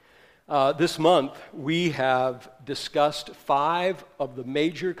This month, we have discussed 5 of the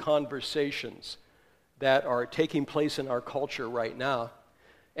major conversations that are taking place in our culture right now.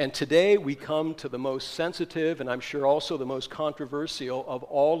 And today, we come to the most sensitive, and I'm sure also the most controversial of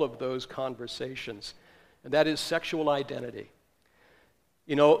all of those conversations, and that is sexual identity.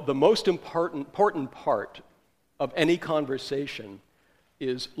 You know, the most important part of any conversation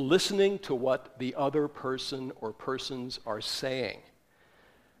is listening to what the other person or persons are saying.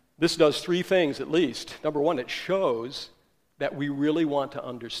 This does 3 things at least. Number 1, it shows that we really want to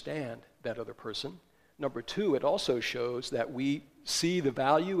understand that other person. Number 2, it also shows that we see the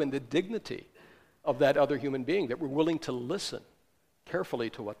value and the dignity of that other human being, that we're willing to listen carefully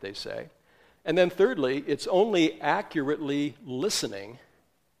to what they say. And then thirdly, it's only accurately listening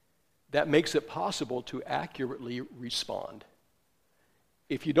that makes it possible to accurately respond.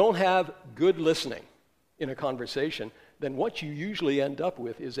 If you don't have good listening in a conversation, then what you usually end up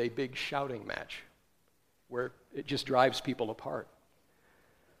with is a big shouting match where it just drives people apart.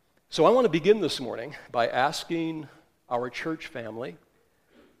 So I want to begin this morning by asking our church family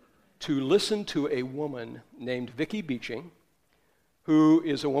to listen to a woman named Vicki Beeching, who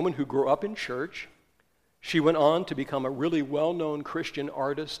is a woman who grew up in church. She went on to become a really well-known Christian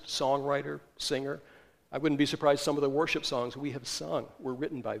artist, songwriter, singer. I wouldn't be surprised some of the worship songs we have sung were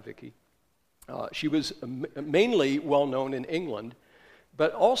written by Vicki. She was mainly well-known in England,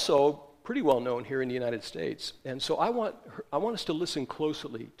 but also pretty well-known here in the United States. And so I want us to listen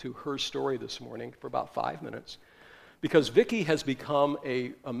closely to her story this morning for about 5 minutes, because Vicki has become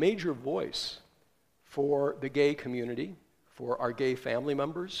a major voice for the gay community, for our gay family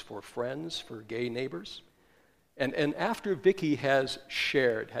members, for friends, for gay neighbors. And after Vicki has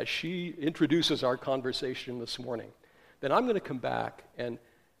she introduces our conversation this morning, then I'm going to come back and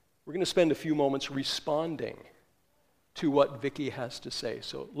we're going to spend a few moments responding to what Vicki has to say.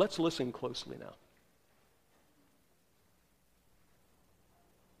 So let's listen closely now.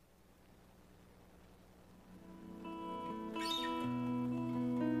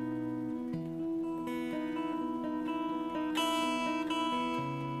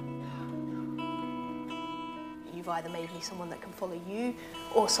 You've either made me someone that can follow you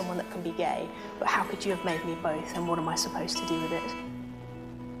or someone that can be gay, but how could you have made me both, and what am I supposed to do with it?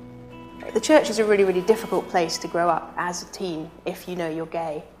 The church is a really, really difficult place to grow up as a teen if you know you're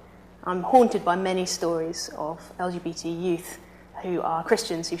gay. I'm haunted by many stories of LGBT youth who are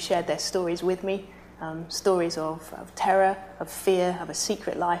Christians who've shared their stories with me, stories of terror, of fear, of a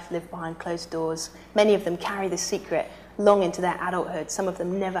secret life lived behind closed doors. Many of them carry this secret long into their adulthood. Some of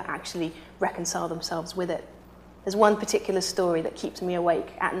them never actually reconcile themselves with it. There's one particular story that keeps me awake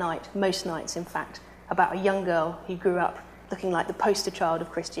at night, most nights in fact, about a young girl who grew up looking like the poster child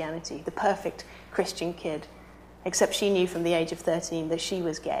of Christianity, the perfect Christian kid, except she knew from the age of 13 that she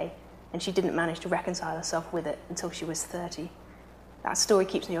was gay, and she didn't manage to reconcile herself with it until she was 30. That story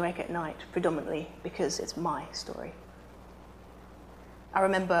keeps me awake at night, predominantly because it's my story. I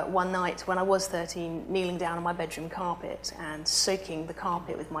remember one night when I was 13, kneeling down on my bedroom carpet and soaking the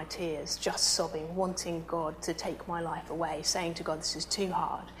carpet with my tears, just sobbing, wanting God to take my life away, saying to God, this is too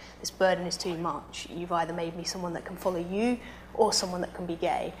hard, this burden is too much. You've either made me someone that can follow you or someone that can be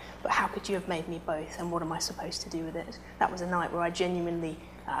gay, but how could you have made me both, and what am I supposed to do with it? That was a night where I genuinely,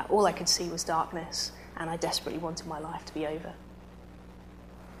 all I could see was darkness, and I desperately wanted my life to be over.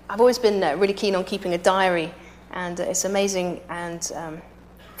 I've always been really keen on keeping a diary, and it's amazing and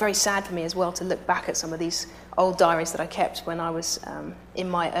very sad for me as well to look back at some of these old diaries that I kept when I was in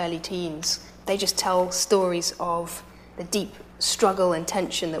my early teens. They just tell stories of the deep struggle and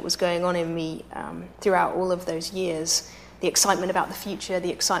tension that was going on in me throughout all of those years. The excitement about the future,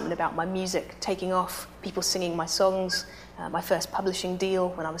 the excitement about my music taking off, people singing my songs, my first publishing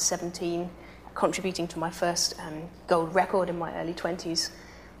deal when I was 17, contributing to my first gold record in my early 20s.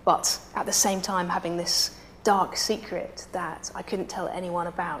 But at the same time having this dark secret that I couldn't tell anyone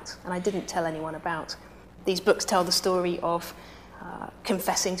about, and I didn't tell anyone about. These books tell the story of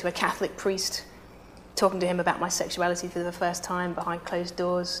confessing to a Catholic priest, talking to him about my sexuality for the first time behind closed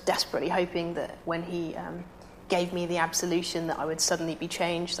doors, desperately hoping that when he gave me the absolution that I would suddenly be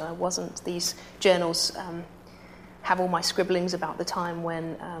changed, and I wasn't. These journals have all my scribblings about the time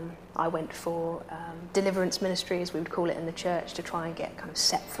when I went for deliverance ministry, as we would call it in the church, to try and get kind of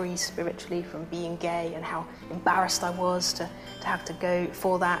set free spiritually from being gay, and how embarrassed I was to have to go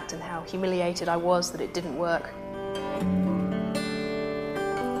for that, and how humiliated I was that it didn't work.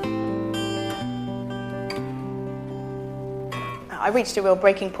 I reached a real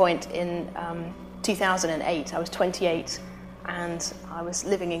breaking point in 2008. I was 28 and I was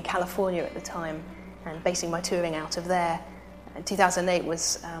living in California at the time and basing my touring out of there. And 2008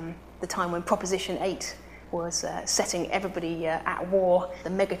 was the time when Proposition 8 was setting everybody at war. The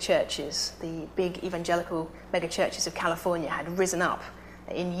mega churches, the big evangelical mega churches of California had risen up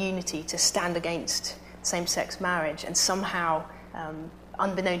in unity to stand against same-sex marriage, and somehow,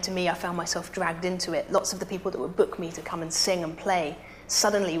 unbeknown to me, I found myself dragged into it. Lots of the people that would book me to come and sing and play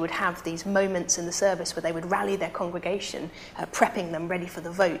suddenly would have these moments in the service where they would rally their congregation, prepping them ready for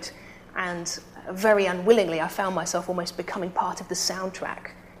the vote. And very unwillingly, I found myself almost becoming part of the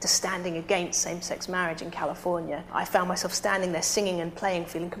soundtrack to standing against same-sex marriage in California. I found myself standing there singing and playing,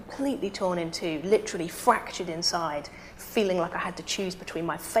 feeling completely torn in two, literally fractured inside, feeling like I had to choose between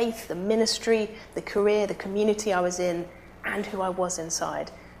my faith, the ministry, the career, the community I was in, and who I was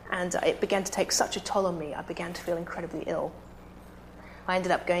inside. And it began to take such a toll on me, I began to feel incredibly ill. I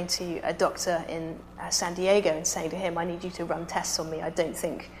ended up going to a doctor in San Diego and saying to him, I need you to run tests on me, I don't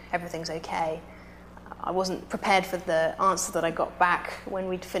think everything's okay. I wasn't prepared for the answer that I got back when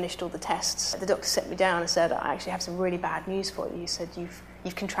we'd finished all the tests. The doctor set me down and said, I actually have some really bad news for you. He said,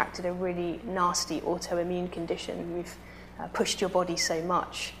 you've contracted a really nasty autoimmune condition. You've pushed your body so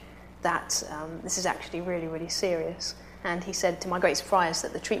much that this is actually really, really serious. And he said, to my great surprise,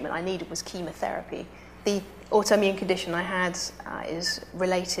 that the treatment I needed was chemotherapy. The autoimmune condition I had is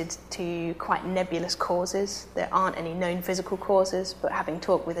related to quite nebulous causes. There aren't any known physical causes, but having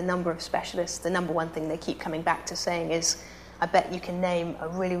talked with a number of specialists, the number one thing they keep coming back to saying is, I bet you can name a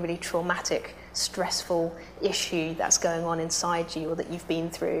really, really traumatic, stressful issue that's going on inside you or that you've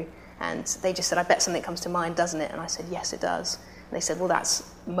been through. And they just said, I bet something comes to mind, doesn't it? And I said, yes, it does. And they said, well,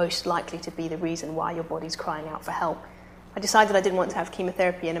 that's most likely to be the reason why your body's crying out for help. I decided I didn't want to have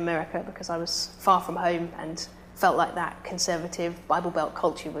chemotherapy in America because I was far from home and felt like that conservative Bible Belt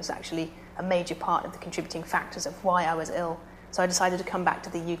culture was actually a major part of the contributing factors of why I was ill. So I decided to come back to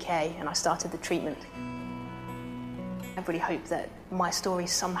the UK and I started the treatment. I really hope that my story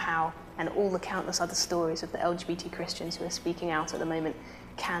somehow, and all the countless other stories of the LGBT Christians who are speaking out at the moment,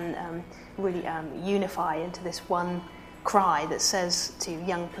 can really unify into this one cry that says to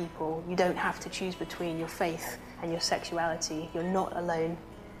young people, you don't have to choose between your faith and your sexuality. You're not alone.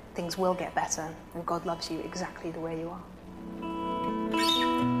 Things will get better, and God loves you exactly the way you are.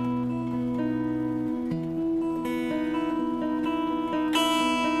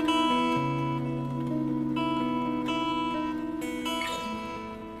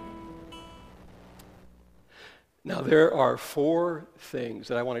 Now, there are 4 things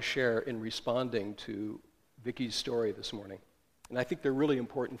that I want to share in responding to Vicky's story this morning, and I think they're really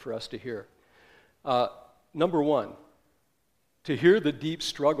important for us to hear. Number 1, to hear the deep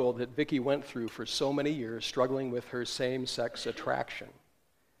struggle that Vicky went through for so many years, struggling with her same-sex attraction,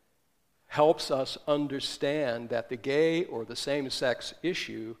 helps us understand that the gay or the same-sex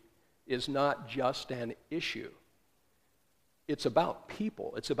issue is not just an issue. It's about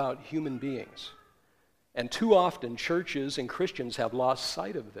people. It's about human beings. And too often, churches and Christians have lost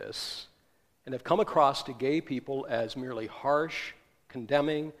sight of this and have come across to gay people as merely harsh,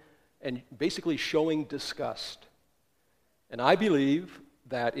 condemning, and basically showing disgust. And I believe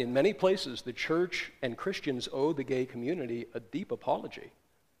that in many places, the church and Christians owe the gay community a deep apology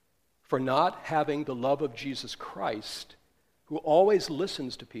for not having the love of Jesus Christ, who always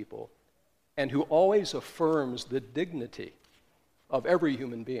listens to people and who always affirms the dignity of every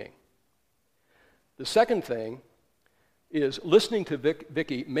human being. The second thing is listening to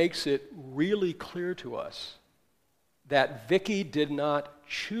Vicky makes it really clear to us that Vicky did not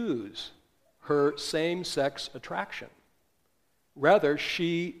choose her same-sex attraction. Rather,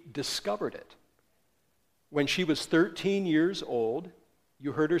 she discovered it. When she was 13 years old,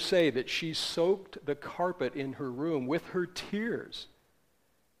 you heard her say that she soaked the carpet in her room with her tears.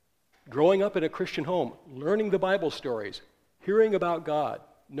 Growing up in a Christian home, learning the Bible stories, hearing about God,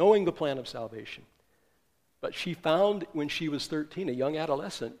 knowing the plan of salvation. But she found when she was 13, a young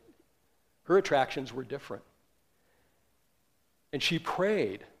adolescent, her attractions were different. And she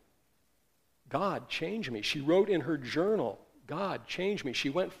prayed, God, change me. She wrote in her journal, God, change me. She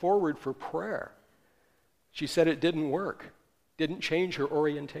went forward for prayer. She said it didn't work, didn't change her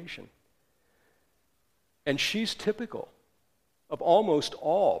orientation. And she's typical of almost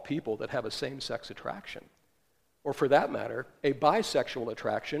all people that have a same-sex attraction, or for that matter, a bisexual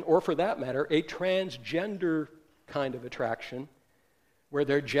attraction, or for that matter, a transgender kind of attraction, where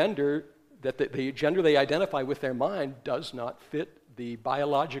their gender, that the gender they identify with their mind does not fit the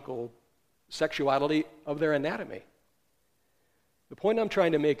biological sexuality of their anatomy. The point I'm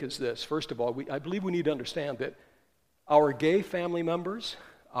trying to make is this. First of all, I believe we need to understand that our gay family members,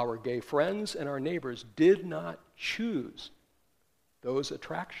 our gay friends, and our neighbors did not choose those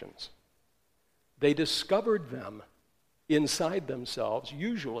attractions. They discovered them inside themselves,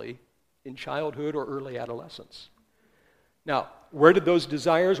 usually in childhood or early adolescence. Now, where did those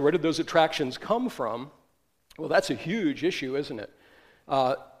desires, where did those attractions come from? Well, that's a huge issue, isn't it?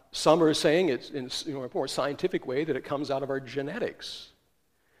 Some are saying it's in a more scientific way that it comes out of our genetics.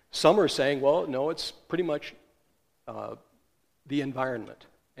 Some are saying, well, no, it's pretty much the environment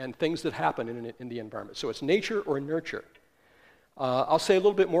and things that happen in the environment. So it's nature or nurture. I'll say a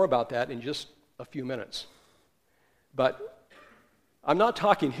little bit more about that in just a few minutes. But I'm not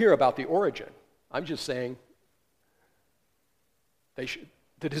talking here about the origin. I'm just saying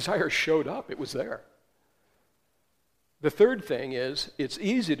the desire showed up. It was there. The third thing is, it's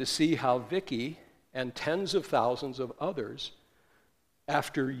easy to see how Vicky and tens of thousands of others,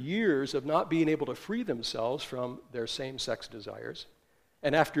 after years of not being able to free themselves from their same-sex desires,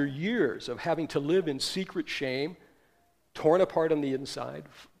 and after years of having to live in secret shame, torn apart on the inside,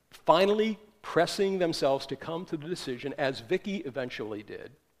 finally pressing themselves to come to the decision, as Vicky eventually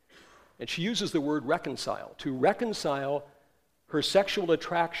did. And she uses the word reconcile, to reconcile her sexual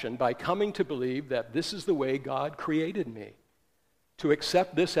attraction by coming to believe that this is the way God created me, to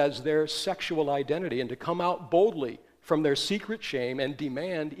accept this as their sexual identity and to come out boldly from their secret shame and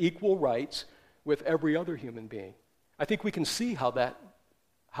demand equal rights with every other human being. I think we can see how that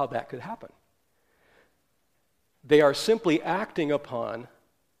could happen. They are simply acting upon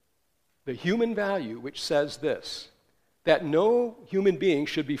the human value which says this, that no human being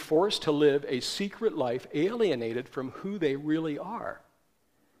should be forced to live a secret life alienated from who they really are.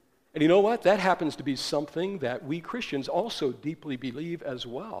 And you know what? That happens to be something that we Christians also deeply believe as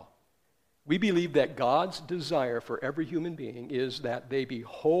well. We believe that God's desire for every human being is that they be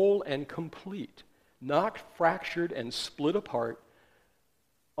whole and complete, not fractured and split apart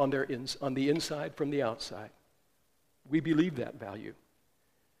on the inside from the outside. We believe that value.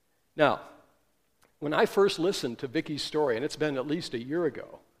 Now, when I first listened to Vicky's story, and it's been at least a year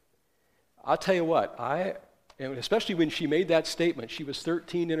ago, I'll tell you what, and especially when she made that statement, she was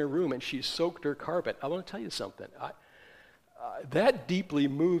 13 in her room and she soaked her carpet. I want to tell you something. That deeply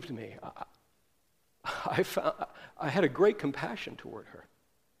moved me. I had a great compassion toward her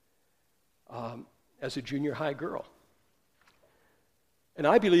as a junior high girl. And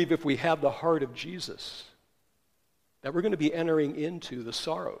I believe if we have the heart of Jesus, that we're going to be entering into the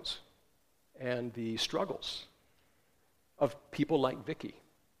sorrows and the struggles of people like Vicky.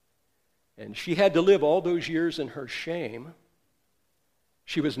 And she had to live all those years in her shame.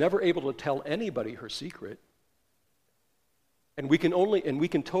 She was never able to tell anybody her secret. And we can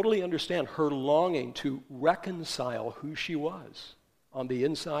totally understand her longing to reconcile who she was on the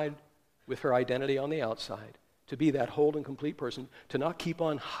inside with her identity on the outside, to be that whole and complete person, to not keep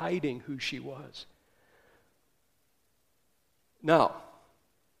on hiding who she was. Now,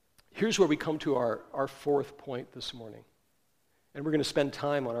 here's where we come to our fourth point this morning. And we're going to spend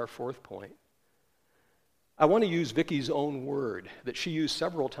time on our fourth point. I want to use Vicky's own word that she used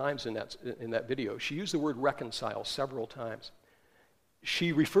several times in that video. She used the word reconcile several times.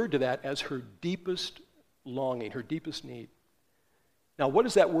 She referred to that as her deepest longing, her deepest need. Now, what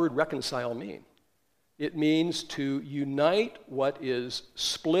does that word reconcile mean? It means to unite what is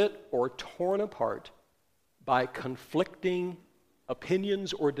split or torn apart by conflicting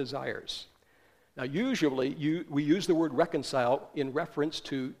opinions or desires. Now, usually we use the word reconcile in reference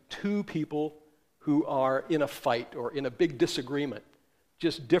to two people who are in a fight or in a big disagreement,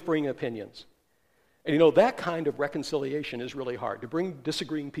 just differing opinions. And you know, that kind of reconciliation is really hard. To bring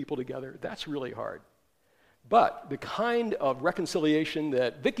disagreeing people together, that's really hard. But the kind of reconciliation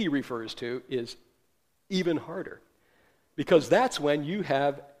that Vicky refers to is even harder, because that's when you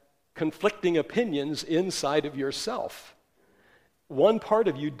have conflicting opinions inside of yourself. One part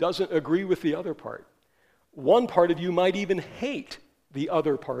of you doesn't agree with the other part. One part of you might even hate the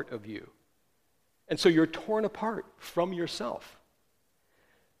other part of you. And so you're torn apart from yourself.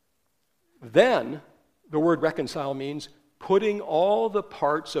 Then the word reconcile means putting all the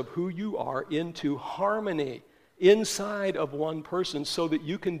parts of who you are into harmony inside of one person so that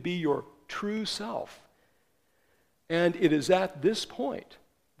you can be your true self. And it is at this point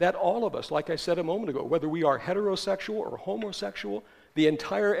that all of us, like I said a moment ago, whether we are heterosexual or homosexual, the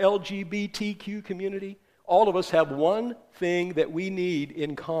entire LGBTQ community, all of us have one thing that we need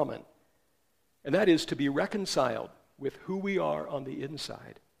in common, and that is to be reconciled with who we are on the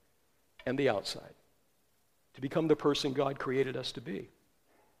inside and the outside, to become the person God created us to be.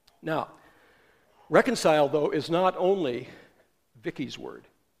 Now, reconcile, though, is not only Vicky's word.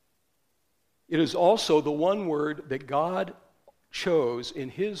 It is also the one word that God chose in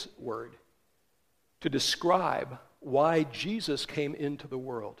his word to describe why Jesus came into the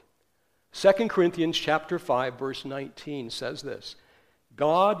world. 2 Corinthians chapter 5, verse 19 says this,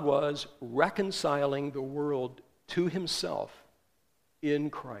 God was reconciling the world to himself in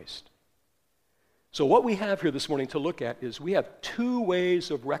Christ. So what we have here this morning to look at is we have two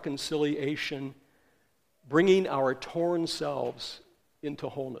ways of reconciliation, bringing our torn selves into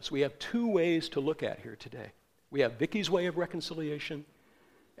wholeness. We have two ways to look at here today. We have Vicky's way of reconciliation,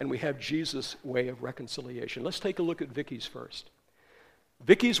 and we have Jesus' way of reconciliation. Let's take a look at Vicky's first.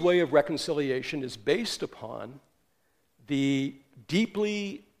 Vicky's way of reconciliation is based upon the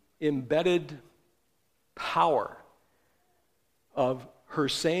deeply embedded power of her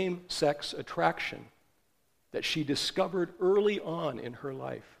same-sex attraction that she discovered early on in her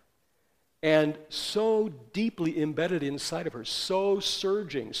life, and so deeply embedded inside of her, so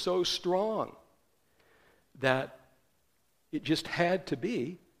surging, so strong, that it just had to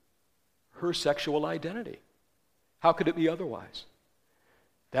be her sexual identity. How could it be otherwise?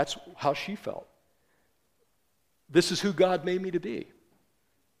 That's how she felt. This is who God made me to be.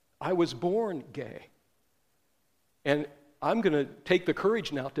 I was born gay. And I'm going to take the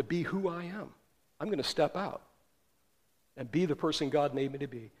courage now to be who I am. I'm going to step out and be the person God made me to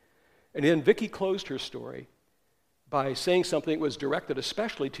be. And then Vicky closed her story by saying something that was directed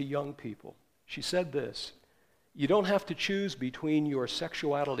especially to young people. She said this: you don't have to choose between your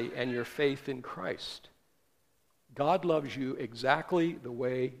sexuality and your faith in Christ. God loves you exactly the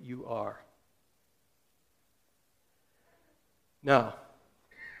way you are. Now,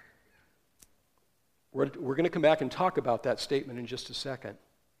 we're going to come back and talk about that statement in just a second.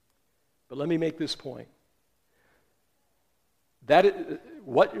 But let me make this point.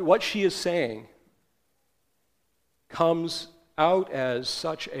 What she is saying comes out as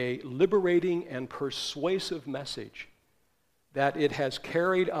such a liberating and persuasive message that it has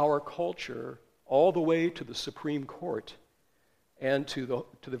carried our culture all the way to the Supreme Court and to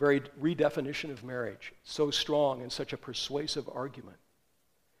the very redefinition of marriage. So strong and such a persuasive argument.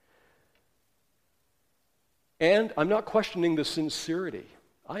 And I'm not questioning the sincerity.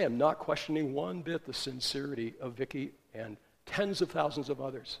 I am not questioning one bit the sincerity of Vicky and tens of thousands of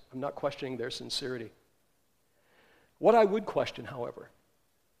others. I'm not questioning their sincerity. What I would question, however,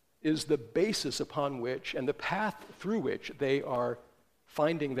 is the basis upon which and the path through which they are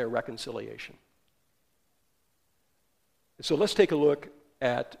finding their reconciliation. So let's take a look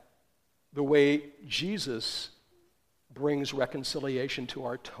at the way Jesus brings reconciliation to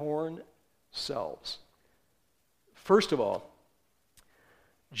our torn selves. First of all,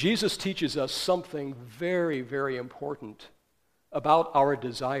 Jesus teaches us something very, very important about our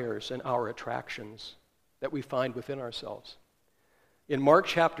desires and our attractions that we find within ourselves. In Mark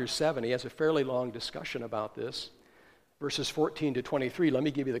chapter 7, he has a fairly long discussion about this, verses 14 to 23. Let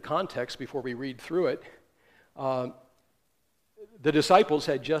me give you the context before we read through it. The disciples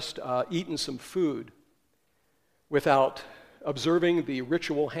had just eaten some food without observing the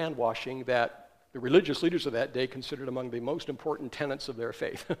ritual hand washing that the religious leaders of that day considered among the most important tenets of their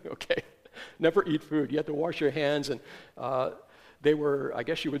faith. Okay? Never eat food. You had to wash your hands, and they were, I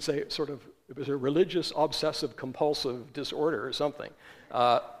guess you would say, sort of, it was a religious obsessive compulsive disorder or something.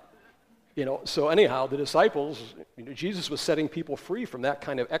 So anyhow, the disciples, Jesus was setting people free from that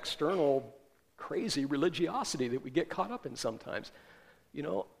kind of external crazy religiosity that we get caught up in sometimes.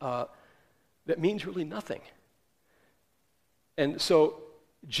 That means really nothing. And so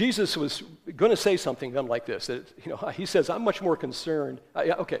Jesus was going to say something to them like this. That, he says, I'm much more concerned.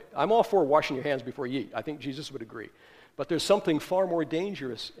 I'm all for washing your hands before you eat. I think Jesus would agree. But there's something far more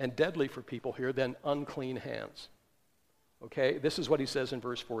dangerous and deadly for people here than unclean hands. Okay? This is what he says in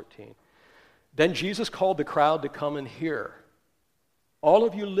verse 14. Then Jesus called the crowd to come and hear. All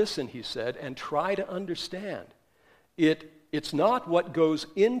of you listen, he said, and try to understand. It's not what goes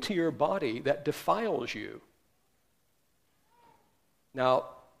into your body that defiles you. Now,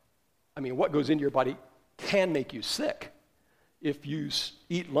 what goes into your body can make you sick. If you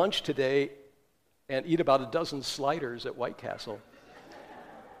eat lunch today and eat about a dozen sliders at White Castle,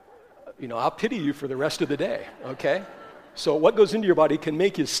 I'll pity you for the rest of the day, okay? So what goes into your body can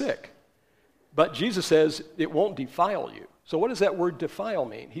make you sick. But Jesus says it won't defile you. So what does that word defile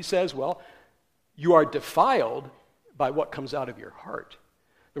mean? He says, you are defiled by what comes out of your heart.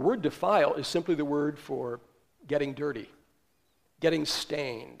 The word defile is simply the word for getting dirty, getting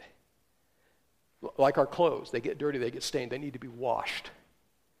stained. Like our clothes, they get dirty, they get stained, they need to be washed.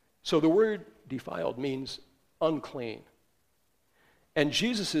 So the word defiled means unclean. And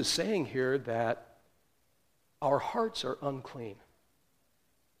Jesus is saying here that our hearts are unclean.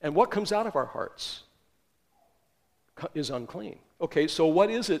 And what comes out of our hearts is unclean. Okay, so what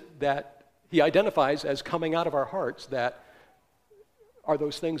is it that he identifies as coming out of our hearts that are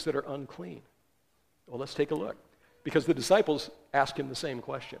those things that are unclean? Well, let's take a look. because the disciples asked him the same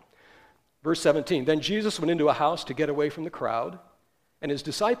question. Verse 17, then Jesus went into a house to get away from the crowd, and his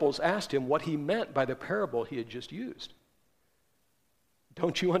disciples asked him what he meant by the parable he had just used.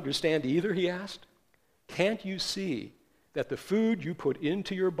 Don't you understand either, he asked? Can't you see that the food you put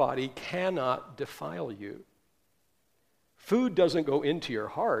into your body cannot defile you? Food doesn't go into your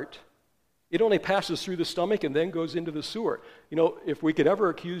heart. It only passes through the stomach and then goes into the sewer. You know, if we could ever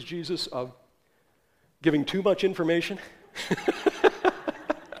accuse Jesus of giving too much information,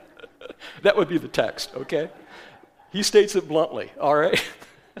 that would be the text, okay? He states it bluntly, all right?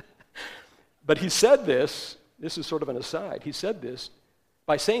 But he said this is sort of an aside, he said this,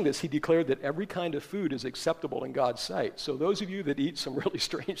 by saying this, he declared that every kind of food is acceptable in God's sight. So those of you that eat some really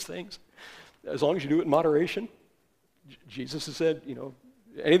strange things, as long as you do it in moderation, Jesus has said, you know,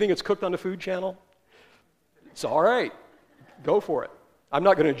 anything that's cooked on the Food Channel, it's all right. Go for it. I'm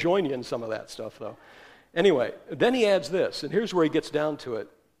not going to join you in some of that stuff, though. Anyway, then he adds this, and here's where he gets down to it.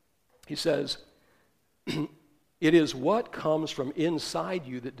 He says, it is what comes from inside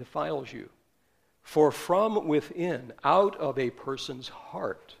you that defiles you. For from within, out of a person's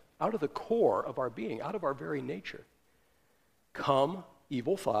heart, out of the core of our being, out of our very nature, come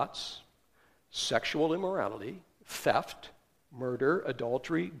evil thoughts, sexual immorality, theft, murder,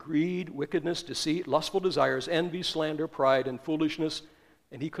 adultery, greed, wickedness, deceit, lustful desires, envy, slander, pride, and foolishness.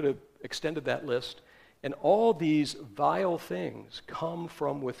 And he could have extended that list. And all these vile things come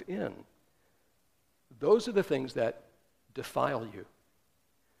from within. Those are the things that defile you.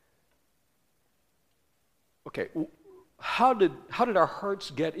 Okay, how did our hearts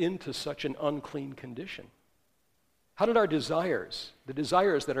get into such an unclean condition? How did our desires, the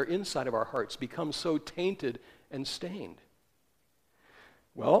desires that are inside of our hearts, become so tainted and stained?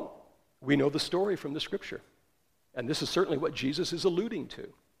 Well, we know the story from the Scripture. And this is certainly what Jesus is alluding to.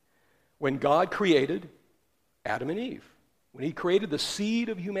 When God created Adam and Eve, when he created the seed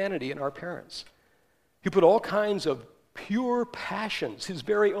of humanity in our parents, he put all kinds of pure passions, his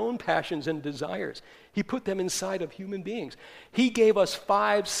very own passions and desires. He put them inside of human beings. He gave us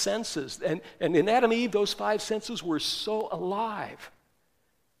 5 senses. And in Adam and Eve, those 5 senses were so alive.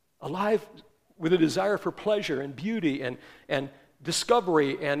 Alive with a desire for pleasure and beauty and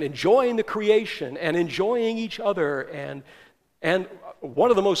discovery and enjoying the creation and enjoying each other. And one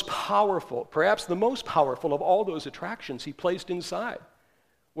of the most powerful, perhaps the most powerful of all those attractions he placed inside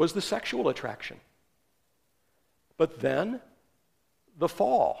was the sexual attraction. But then the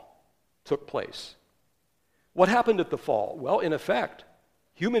fall took place. What happened at the fall? Well, in effect,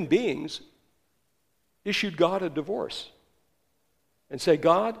 human beings issued God a divorce and say,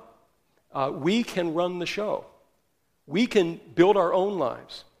 God, we can run the show. We can build our own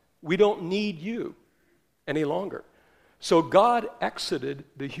lives. We don't need you any longer. So God exited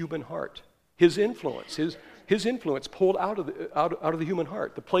the human heart. His influence, his influence pulled out of the human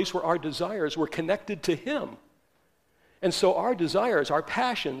heart, the place where our desires were connected to him. And so our desires, our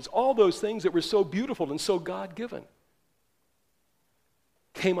passions, all those things that were so beautiful and so God-given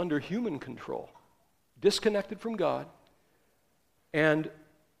came under human control, disconnected from God, and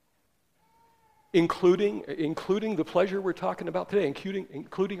including the pleasure we're talking about today,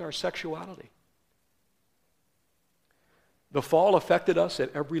 including our sexuality. The fall affected us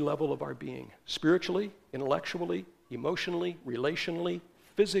at every level of our being, spiritually, intellectually, emotionally, relationally,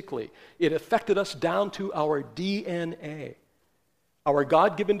 physically. It affected us down to our DNA. Our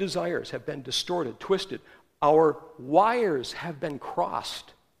God-given desires have been distorted, twisted. Our wires have been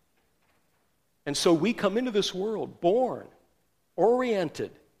crossed. And so we come into this world born,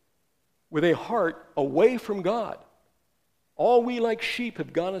 oriented, with a heart away from God. All we like sheep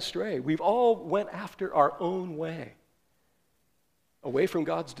have gone astray. We've all went after our own way, away from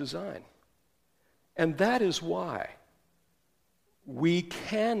God's design. And that is why we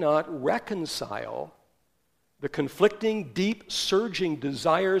cannot reconcile the conflicting, deep, surging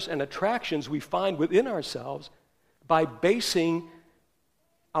desires and attractions we find within ourselves by basing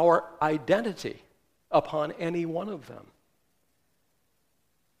our identity upon any one of them.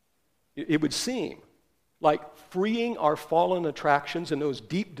 It would seem like freeing our fallen attractions and those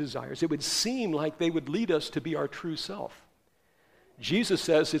deep desires, it would seem like they would lead us to be our true self. Jesus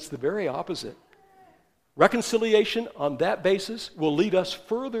says it's the very opposite. Reconciliation on that basis will lead us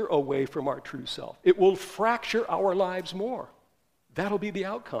further away from our true self. It will fracture our lives more. That'll be the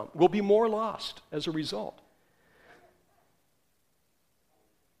outcome. We'll be more lost as a result.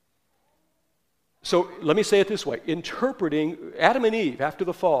 So let me say it this way. Interpreting, Adam and Eve after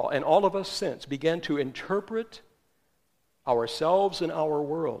the fall, and all of us since, began to interpret ourselves and our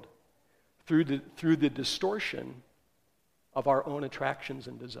world through the distortion of our own attractions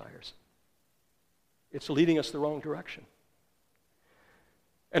and desires. It's leading us the wrong direction.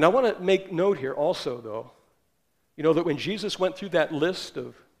 And I want to make note here also, though, that when Jesus went through that list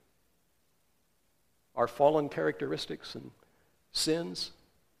of our fallen characteristics and sins,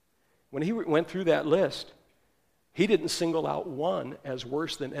 when he went through that list, he didn't single out one as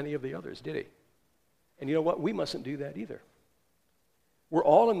worse than any of the others, did he? And you know what? We mustn't do that either. We're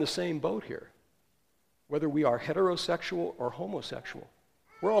all in the same boat here, whether we are heterosexual or homosexual.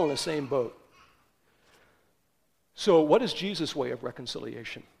 We're all in the same boat. So what is Jesus' way of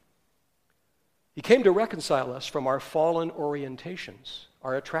reconciliation? He came to reconcile us from our fallen orientations,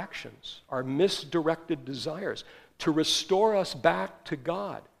 our attractions, our misdirected desires, to restore us back to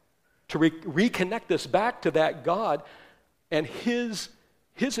God, to reconnect us back to that God and His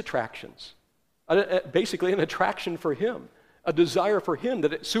attractions. Basically an attraction for Him, a desire for Him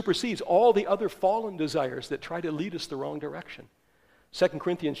that it supersedes all the other fallen desires that try to lead us the wrong direction. 2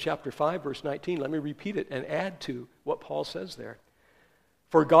 Corinthians chapter 5, verse 19, let me repeat it and add to what Paul says there.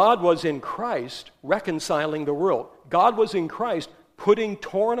 For God was in Christ reconciling the world. God was in Christ putting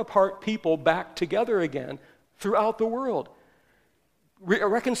torn apart people back together again throughout the world,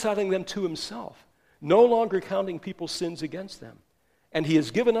 reconciling them to Himself, no longer counting people's sins against them. And He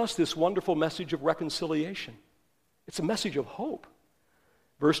has given us this wonderful message of reconciliation. It's a message of hope.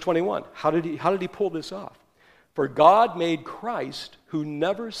 Verse 21, how did he pull this off? For God made Christ, who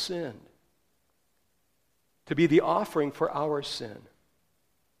never sinned, to be the offering for our sin,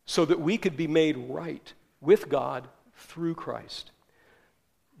 so that we could be made right with God through Christ.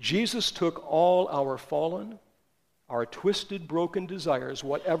 Jesus took all our fallen, our twisted, broken desires,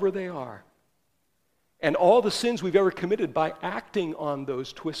 whatever they are, and all the sins we've ever committed by acting on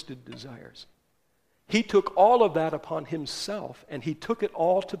those twisted desires. He took all of that upon Himself, and He took it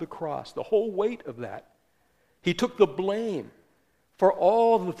all to the cross, the whole weight of that. He took the blame for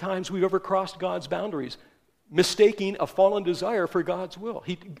all the times we've ever crossed God's boundaries, mistaking a fallen desire for God's will.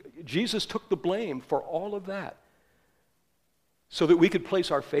 Jesus took the blame for all of that so that we could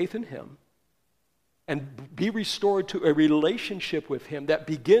place our faith in Him and be restored to a relationship with Him that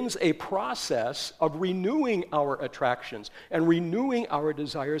begins a process of renewing our attractions and renewing our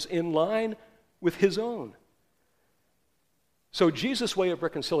desires in line with His own. So Jesus' way of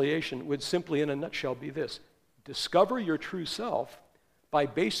reconciliation would simply, in a nutshell, be this. Discover your true self by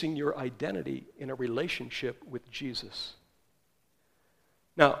basing your identity in a relationship with Jesus.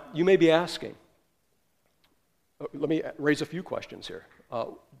 Now, you may be asking, let me raise a few questions here.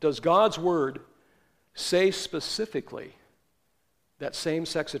 Does God's Word say specifically that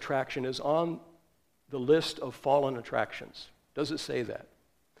same-sex attraction is on the list of fallen attractions? Does it say that?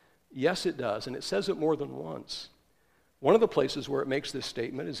 Yes, it does, and it says it more than once. One of the places where it makes this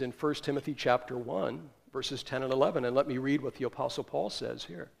statement is in 1 Timothy chapter 1, verses 10 and 11, and let me read what the Apostle Paul says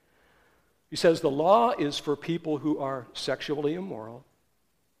here. He says, the law is for people who are sexually immoral,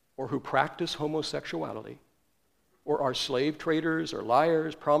 or who practice homosexuality, or are slave traders, or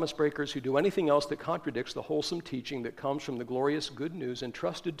liars, promise breakers, who do anything else that contradicts the wholesome teaching that comes from the glorious good news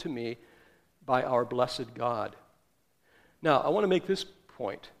entrusted to me by our blessed God. Now, I want to make this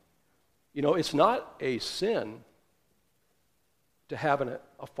point. It's not a sin to have a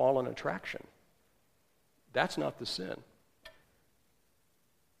fallen attraction. That's not the sin.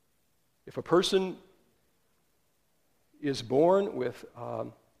 If a person is born with,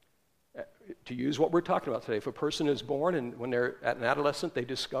 to use what we're talking about today, if a person is born and when they're an adolescent, they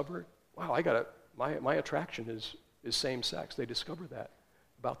discover, wow, my attraction is same sex. They discover that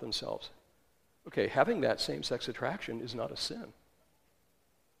about themselves. Okay, having that same-sex attraction is not a sin.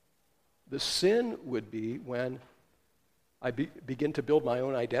 The sin would be when I begin to build my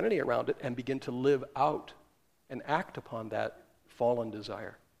own identity around it and begin to live out and act upon that fallen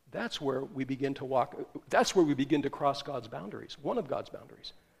desire. That's where we begin to walk, that's where we begin to cross God's boundaries, one of God's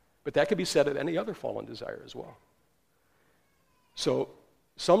boundaries. But that could be said of any other fallen desire as well. So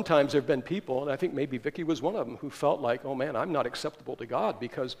sometimes there have been people, and I think maybe Vicky was one of them, who felt like, oh man, I'm not acceptable to God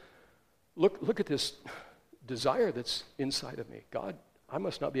because look at this desire that's inside of me. God, I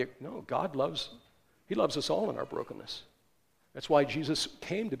must not be, no, God loves, He loves us all in our brokenness. That's why Jesus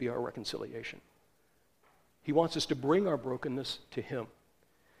came to be our reconciliation. He wants us to bring our brokenness to Him.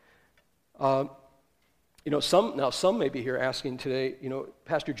 Some may be here asking today,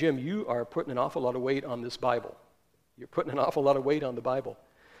 Pastor Jim, you are putting an awful lot of weight on this Bible. You're putting an awful lot of weight on the Bible,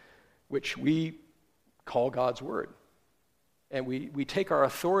 which we call God's Word. And we take our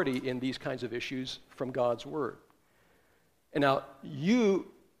authority in these kinds of issues from God's Word. And now, you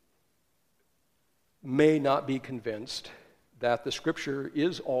may not be convinced that the Scripture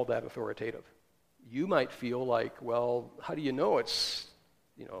is all that authoritative. You might feel like, well, how do you know it's,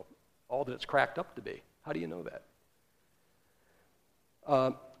 all that it's cracked up to be? How do you know that?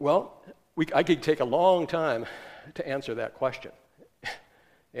 I could take a long time to answer that question.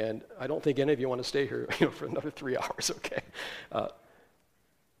 And I don't think any of you want to stay here for another 3 hours, okay?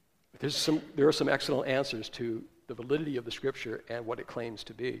 There are some excellent answers to the validity of the Scripture and what it claims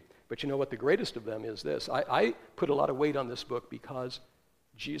to be. But you know what? The greatest of them is this. I put a lot of weight on this book because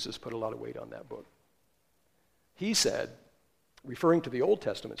Jesus put a lot of weight on that book. He said, referring to the Old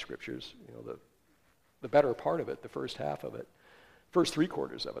Testament Scriptures, the better part of it, the first half of it, first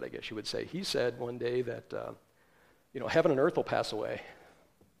 3/4 of it, I guess you would say, he said one day that, heaven and earth will pass away,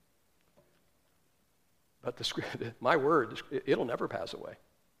 but my word, it'll never pass away.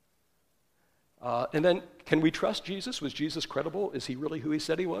 And then, can we trust Jesus? Was Jesus credible? Is he really who he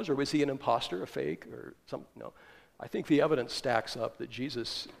said he was? Or was he an imposter, a fake, or something? No. I think the evidence stacks up that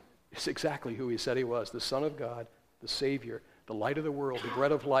Jesus is exactly who he said he was, the Son of God, the Savior, the light of the world, the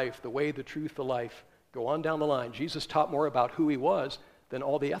bread of life, the way, the truth, the life. Go on down the line. Jesus taught more about who he was than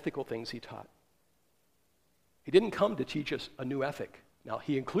all the ethical things he taught. He didn't come to teach us a new ethic. Now,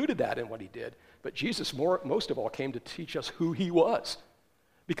 he included that in what he did, but Jesus most of all came to teach us who he was,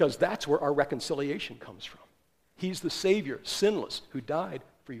 because that's where our reconciliation comes from. He's the Savior, sinless, who died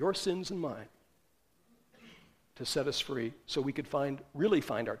for your sins and mine to set us free so we could really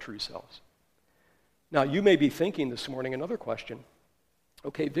find our true selves. Now, you may be thinking this morning another question.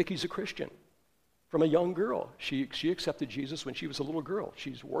 Okay, Vicky's a Christian. From a young girl, she accepted Jesus when she was a little girl.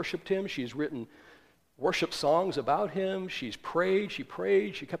 She's worshiped him. She's written worship songs about him. She's prayed. She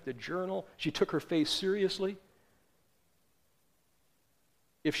kept a journal. She took her faith seriously.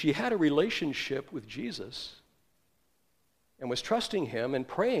 If she had a relationship with Jesus and was trusting him and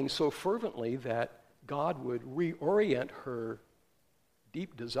praying so fervently that God would reorient her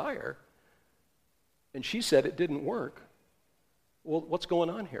deep desire, and she said it didn't work, well, what's going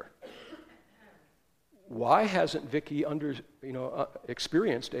on here? Why hasn't Vicky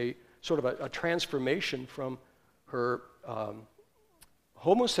experienced a sort of a transformation from her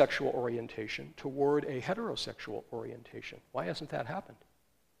homosexual orientation toward a heterosexual orientation? Why hasn't that happened?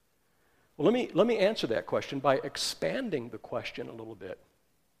 Well, let me answer that question by expanding the question a little bit.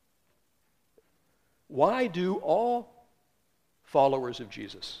 Why do all followers of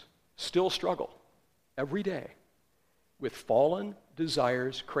Jesus still struggle every day with fallen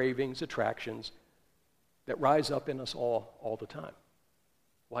desires, cravings, attractions that rise up in us all the time?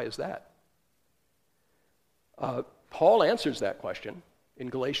 Why is that? Paul answers that question in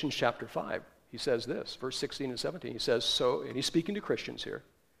Galatians chapter 5. He says this, verse 16 and 17. He says, and he's speaking to Christians here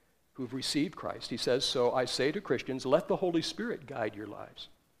who've received Christ. He says, so I say to Christians, let the Holy Spirit guide your lives.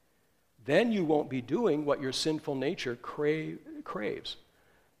 Then you won't be doing what your sinful nature craves.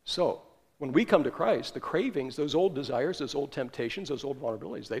 So, when we come to Christ, the cravings, those old desires, those old temptations, those old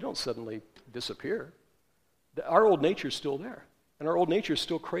vulnerabilities, they don't suddenly disappear. Our old nature is still there, and our old nature is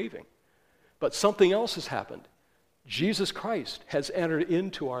still craving. But something else has happened. Jesus Christ has entered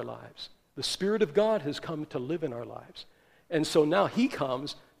into our lives. The Spirit of God has come to live in our lives. And so now he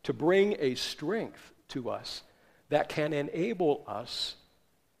comes to bring a strength to us that can enable us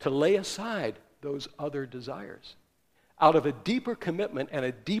to lay aside those other desires. Out of a deeper commitment and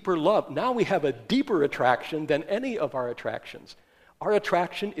a deeper love, now we have a deeper attraction than any of our attractions. Our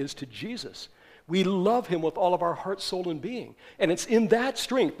attraction is to Jesus. We love him with all of our heart, soul, and being. And it's in that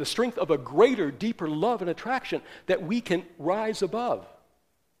strength, the strength of a greater, deeper love and attraction, that we can rise above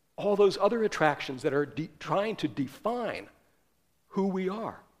all those other attractions that are trying to define who we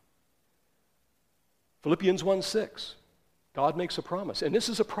are. Philippians 1:6, God makes a promise. And this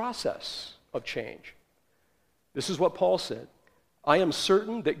is a process of change. This is what Paul said. I am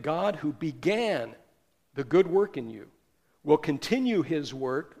certain that God who began the good work in you will continue his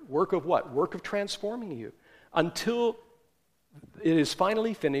work of what? Work of transforming you until it is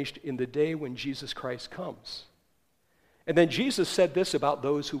finally finished in the day when Jesus Christ comes. And then Jesus said this about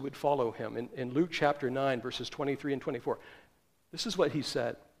those who would follow him in Luke chapter 9, verses 23 and 24. This is what he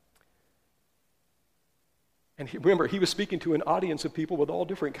said. And remember, he was speaking to an audience of people with all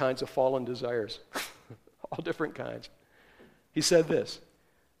different kinds of fallen desires. All different kinds. He said this,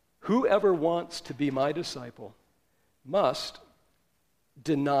 whoever wants to be my disciple must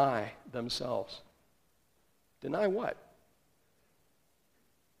deny themselves. Deny what?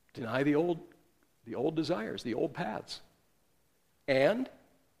 Deny the old desires, the old paths. And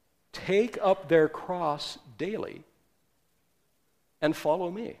take up their cross daily and follow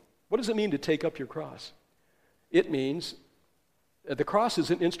me. What does it mean to take up your cross? It means the cross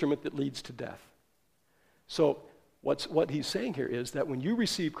is an instrument that leads to death. So what he's saying here is that when you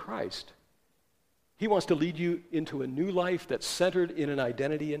receive Christ, he wants to lead you into a new life that's centered in an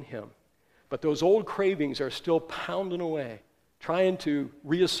identity in him. But those old cravings are still pounding away, trying to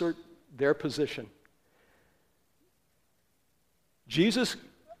reassert their position. Jesus,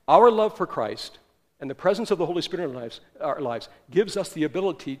 our love for Christ and the presence of the Holy Spirit in our lives gives us the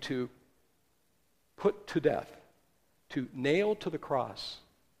ability to put to death, to nail to the cross,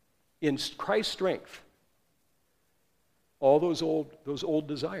 in Christ's strength, all those old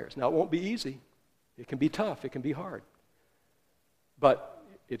desires. Now, it won't be easy. It can be tough. It can be hard. But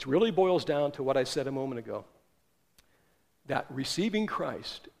it really boils down to what I said a moment ago, that receiving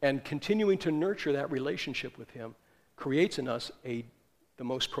Christ and continuing to nurture that relationship with him creates in us the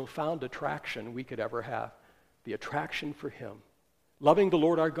most profound attraction we could ever have, the attraction for him. Loving the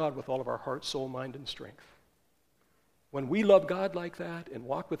Lord our God with all of our heart, soul, mind, and strength. When we love God like that and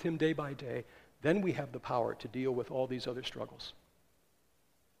walk with him day by day, then we have the power to deal with all these other struggles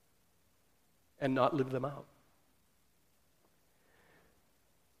and not live them out.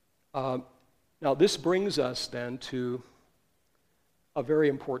 Now, this brings us then to a very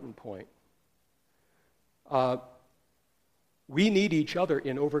important point. We need each other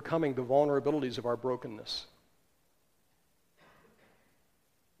in overcoming the vulnerabilities of our brokenness.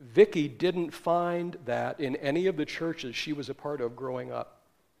 Vicki didn't find that in any of the churches she was a part of growing up.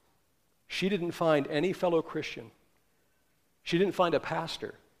 She didn't find any fellow Christian. She didn't find a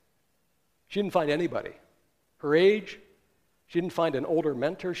pastor. She didn't find anybody. Her age, she didn't find an older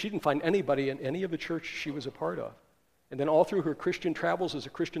mentor. She didn't find anybody in any of the churches she was a part of. And then all through her Christian travels as a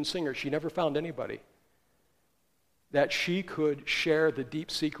Christian singer, she never found anybody that she could share the deep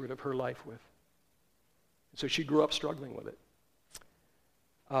secret of her life with. So she grew up struggling with it.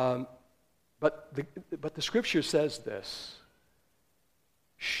 But the scripture says this: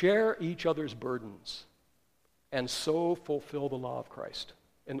 share each other's burdens and so fulfill the law of Christ.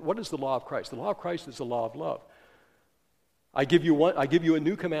 And what is the law of Christ? The law of Christ is the law of love. I give you a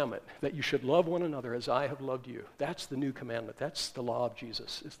new commandment, that you should love one another as I have loved you. That's the new commandment. That's the law of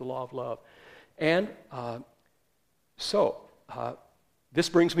Jesus. It's the law of love. And this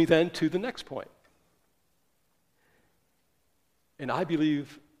brings me then to the next point. And I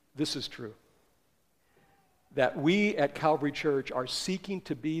believe this is true, that we at Calvary Church are seeking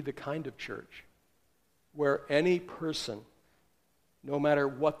to be the kind of church where any person, no matter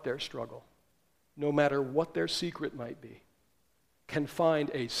what their struggle, no matter what their secret might be, can find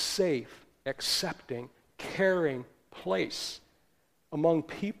a safe, accepting, caring place among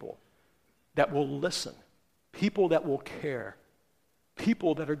people that will listen, people that will care,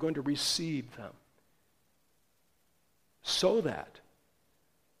 people that are going to receive them, so that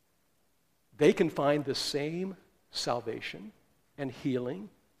they can find the same salvation and healing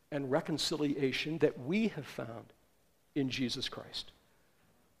and reconciliation that we have found in Jesus Christ.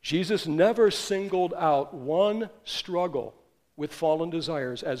 Jesus never singled out one struggle with fallen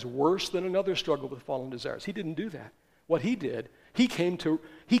desires as worse than another struggle with fallen desires. He didn't do that. What he did, he came to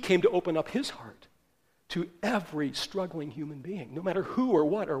open up his heart to every struggling human being, no matter who or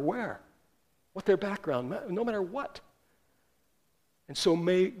what or where, what their background, no matter what. And so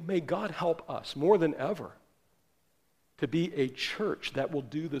may God help us more than ever to be a church that will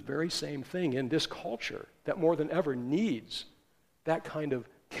do the very same thing in this culture that more than ever needs that kind of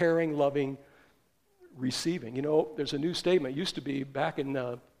caring, loving, receiving. You know, there's a new statement. It used to be back in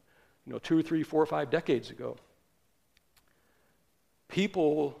 2 or 3, 4 or 5 decades ago.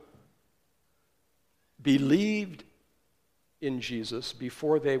 People believed in Jesus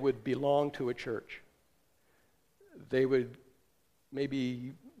before they would belong to a church. They would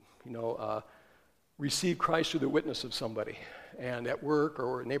maybe, receive Christ through the witness of somebody. And at work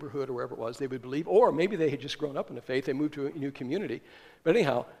or neighborhood or wherever it was, they would believe. Or maybe they had just grown up in the faith. They moved to a new community. But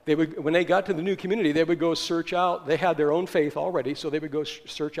anyhow, when they got to the new community, they would go search out. They had their own faith already, so they would go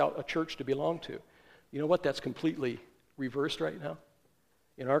search out a church to belong to. You know what? That's completely reversed right now.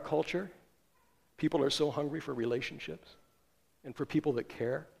 In our culture, people are so hungry for relationships and for people that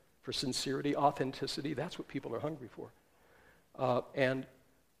care, for sincerity, authenticity. That's what people are hungry for.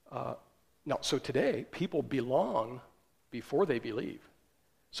 So today, people belong before they believe.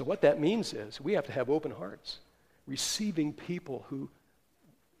 So what that means is we have to have open hearts, receiving people who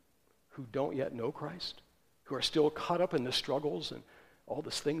don't yet know Christ, who are still caught up in the struggles and all the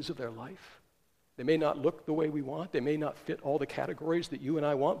things of their life. They may not look the way we want. They may not fit all the categories that you and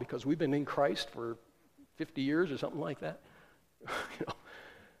I want because we've been in Christ for 50 years or something like that.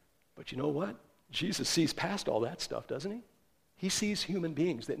 But you know what? Jesus sees past all that stuff, doesn't he? He sees human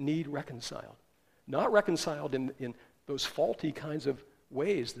beings that need reconciled. Not reconciled in those faulty kinds of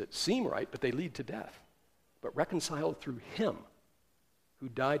ways that seem right, but they lead to death. But reconciled through him who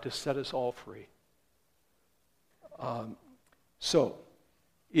died to set us all free. So,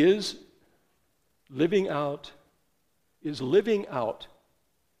 is is living out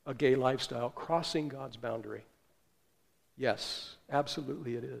a gay lifestyle crossing God's boundary? Yes,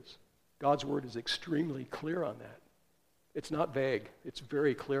 absolutely it is. God's word is extremely clear on that. It's not vague. It's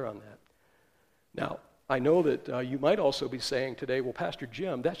very clear on that. Now, I know that you might also be saying today, well, Pastor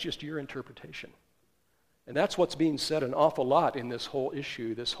Jim, that's just your interpretation. And that's what's being said an awful lot in this whole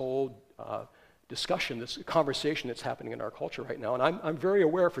issue, this whole discussion, this conversation that's happening in our culture right now. And I'm very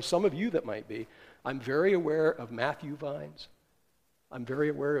aware, for some of you that might be, I'm very aware of Matthew Vines. I'm very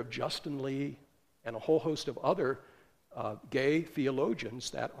aware of Justin Lee and a whole host of other gay theologians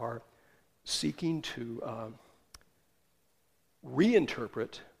that are seeking to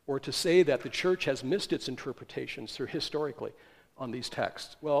reinterpret or to say that the church has missed its interpretations through historically on these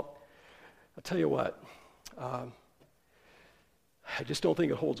texts. Well, I'll tell you what, I just don't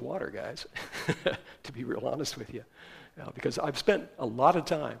think it holds water, guys, to be real honest with you. Because I've spent a lot of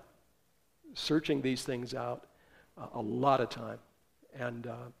time searching these things out, a lot of time. And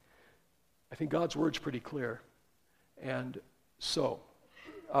I think God's word's pretty clear. And so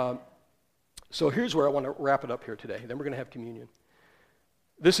here's where I want to wrap it up here today. Then we're going to have communion.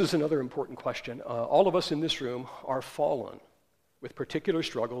 This is another important question. All of us in this room are fallen with particular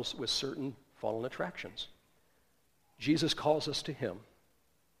struggles with certain fallen attractions. Jesus calls us to him.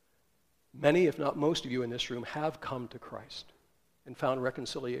 Many, if not most of you in this room, have come to Christ and found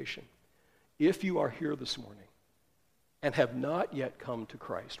reconciliation. If you are here this morning and have not yet come to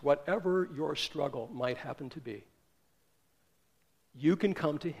Christ, whatever your struggle might happen to be, you can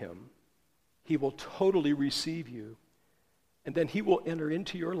come to him. He will totally receive you, and then he will enter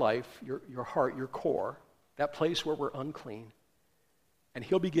into your life, your heart, your core, that place where we're unclean, and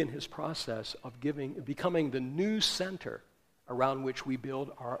he'll begin his process of becoming the new center around which we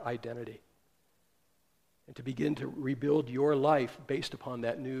build our identity, and to begin to rebuild your life based upon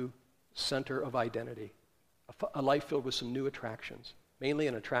that new center of identity, a life filled with some new attractions, mainly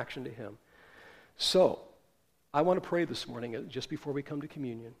an attraction to him. So, I want to pray this morning, just before we come to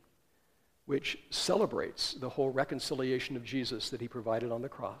communion, which celebrates the whole reconciliation of Jesus that he provided on the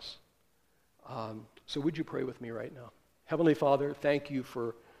cross. So would you pray with me right now? Heavenly Father, thank you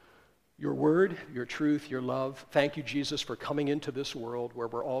for your word, your truth, your love. Thank you, Jesus, for coming into this world where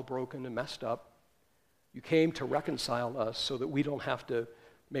we're all broken and messed up. You came to reconcile us so that we don't have to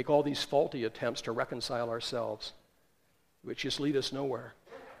make all these faulty attempts to reconcile ourselves, which just lead us nowhere.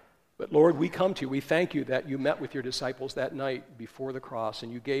 But Lord, we come to you. We thank you that you met with your disciples that night before the cross,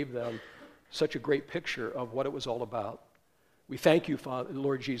 and you gave them such a great picture of what it was all about. We thank you, Father,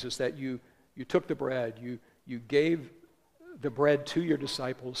 Lord Jesus, that you took the bread, you gave the bread to your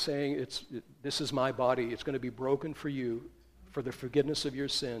disciples, saying, this is my body. It's going to be broken for you, for the forgiveness of your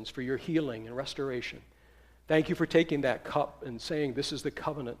sins, for your healing and restoration. Thank you for taking that cup and saying, this is the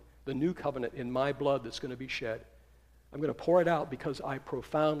covenant, the new covenant in my blood that's going to be shed. I'm going to pour it out because I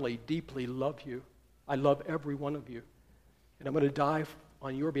profoundly, deeply love you. I love every one of you. And I'm going to die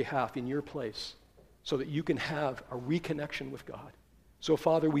on your behalf in your place so that you can have a reconnection with God. So,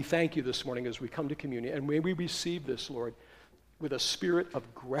 Father, we thank you this morning as we come to communion. And may we receive this, Lord, with a spirit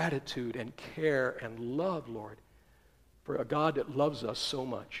of gratitude and care and love, Lord, for a God that loves us so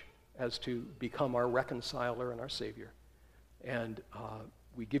much as to become our reconciler and our Savior. And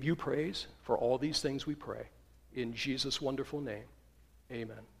we give you praise for all these things we pray. In Jesus' wonderful name,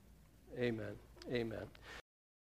 amen. Amen. Amen.